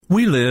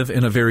We live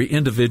in a very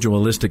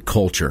individualistic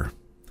culture.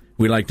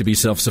 We like to be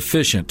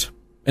self-sufficient,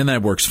 and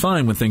that works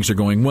fine when things are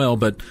going well,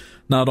 but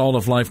not all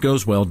of life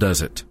goes well,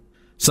 does it?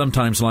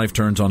 Sometimes life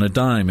turns on a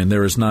dime, and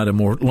there is not a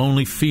more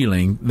lonely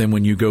feeling than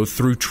when you go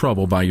through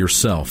trouble by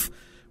yourself,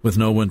 with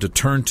no one to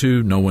turn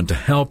to, no one to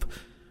help.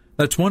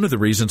 That's one of the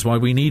reasons why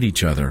we need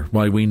each other,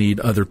 why we need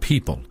other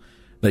people.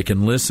 They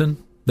can listen,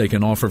 they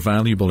can offer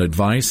valuable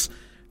advice,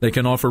 they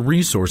can offer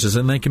resources,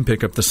 and they can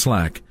pick up the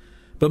slack.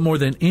 But more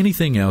than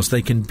anything else,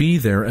 they can be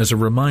there as a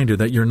reminder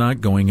that you're not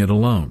going it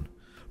alone.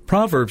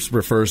 Proverbs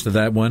refers to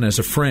that one as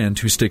a friend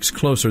who sticks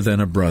closer than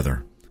a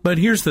brother. But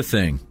here's the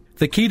thing.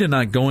 The key to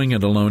not going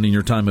it alone in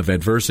your time of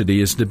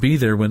adversity is to be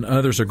there when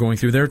others are going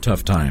through their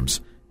tough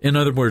times. In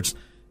other words,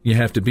 you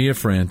have to be a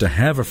friend to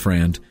have a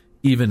friend,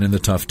 even in the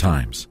tough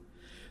times.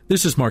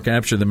 This is Mark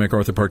Absher, the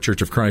MacArthur Park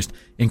Church of Christ,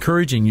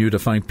 encouraging you to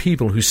find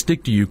people who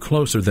stick to you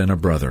closer than a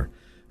brother.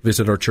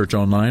 Visit our church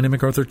online at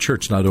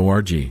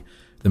macarthurchurch.org.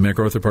 The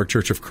MacArthur Park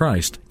Church of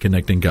Christ,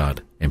 connecting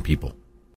God and people.